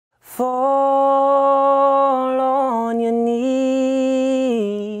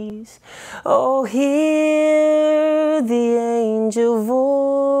Oh, hear the angel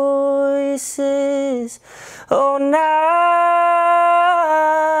voices, oh,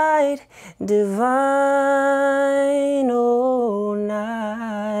 night divine, oh,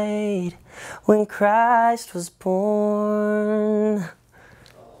 night when Christ was born.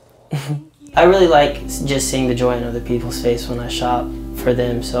 I really like just seeing the joy in other people's face when I shop for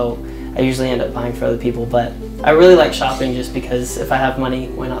them, so I usually end up buying for other people, but I really like shopping just because if I have money,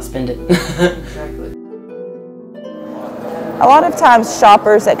 why not spend it? Exactly. A lot of times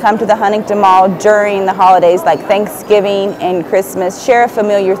shoppers that come to the Huntington Mall during the holidays like Thanksgiving and Christmas share a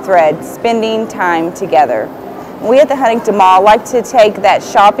familiar thread, spending time together. We at the Huntington Mall like to take that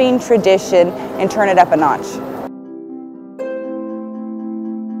shopping tradition and turn it up a notch.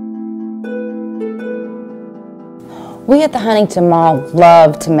 We at the Huntington Mall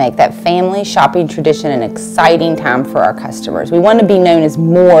love to make that family shopping tradition an exciting time for our customers. We want to be known as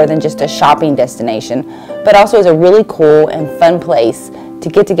more than just a shopping destination, but also as a really cool and fun place to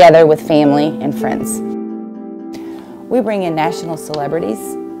get together with family and friends. We bring in national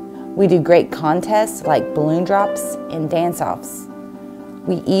celebrities. We do great contests like balloon drops and dance-offs.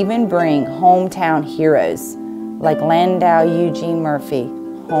 We even bring hometown heroes like Landau Eugene Murphy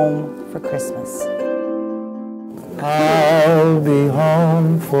home for Christmas. I'll be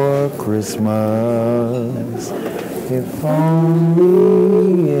home for Christmas, if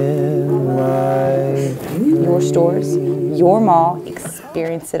only in my Your stores, your mall,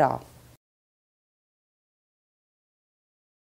 experience it all.